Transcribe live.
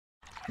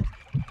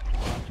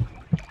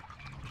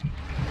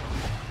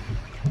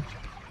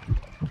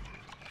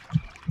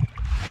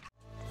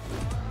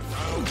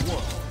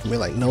mean,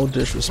 like, no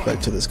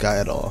disrespect to this guy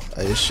at all.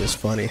 It's just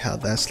funny how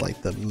that's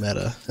like the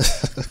meta.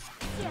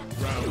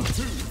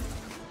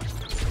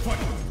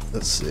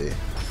 Let's see.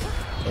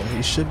 So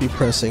he should be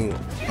pressing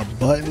a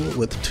button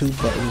with 2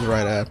 buttons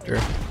right after.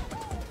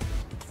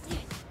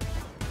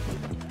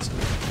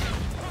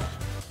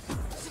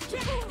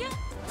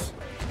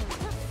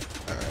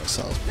 Alright,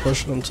 so I was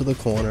pushing him to the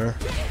corner.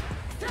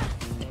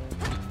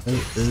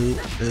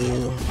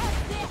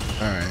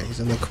 Alright, he's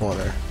in the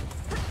corner.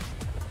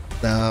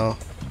 Now,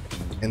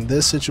 in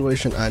this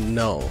situation, I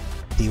know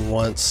he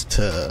wants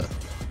to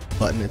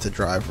button into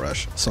drive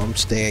rush, so I'm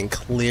staying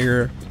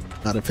clear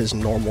out of his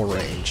normal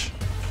range.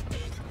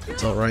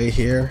 So right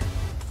here,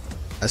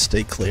 I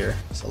stay clear.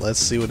 So let's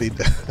see what he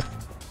does.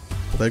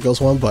 There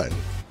goes 1 button.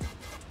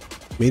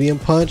 Medium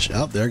punch.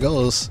 Oh, there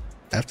goes.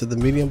 After the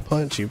medium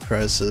punch, he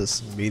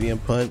presses medium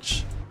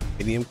punch,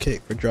 medium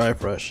kick for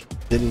drive rush.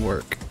 Didn't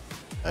work.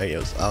 I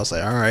was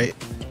like, all right.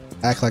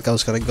 Act like I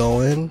was gonna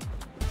go in.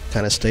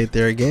 Kind of stayed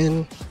there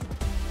again.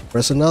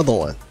 Press another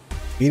one.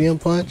 Medium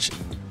punch.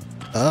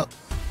 Up.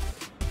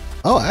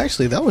 Oh,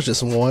 actually, that was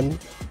just one.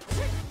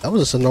 That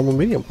was just a normal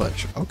medium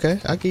punch. Okay,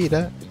 I give you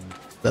that.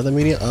 Another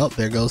medium. Oh,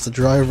 there goes the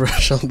drive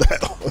rush on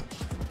that one.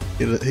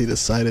 He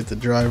decided to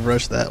drive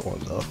rush that one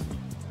though.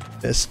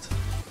 Missed.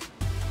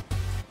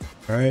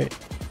 Alright.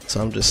 So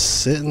I'm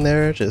just sitting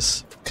there,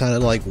 just kind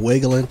of like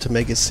wiggling to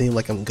make it seem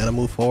like I'm gonna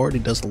move forward. He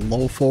does a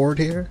low forward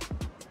here.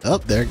 Oh,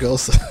 there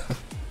goes.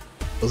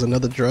 There's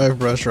another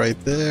drive rush right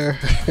there.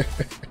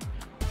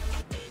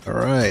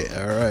 Alright,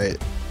 alright.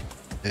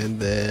 And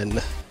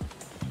then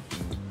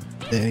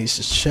he's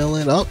just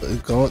chilling. Up,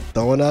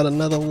 throwing out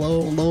another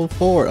low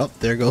forward. Up,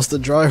 there goes the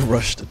drive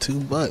rush to 2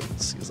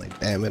 buttons. He's like,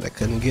 damn it, I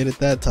couldn't get it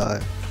that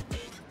time.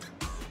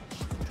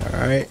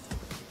 Alright.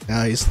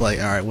 Now he's like,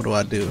 alright, what do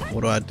I do?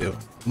 What do I do?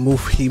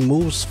 He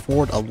moves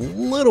forward a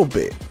little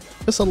bit.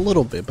 Just a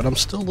little bit, but I'm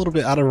still a little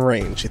bit out of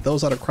range. He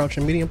throws out a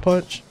crouching medium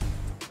punch.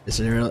 Is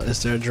there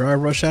a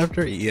drive rush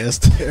after? Yes,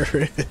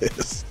 there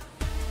is.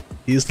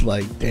 He's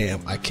like,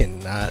 damn, I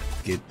cannot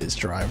get this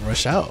drive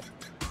rush out.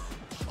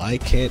 Why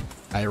can't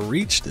I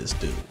reach this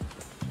dude?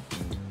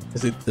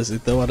 Does he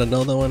throw out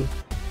another one?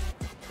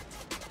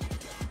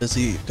 Does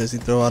he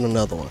throw out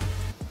another one?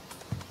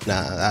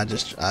 Nah,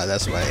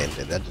 that's why I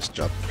ended. I just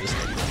dropped this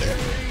thing there.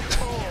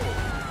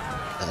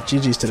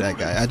 GG's to that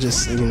guy. I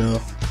just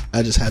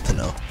had to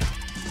know.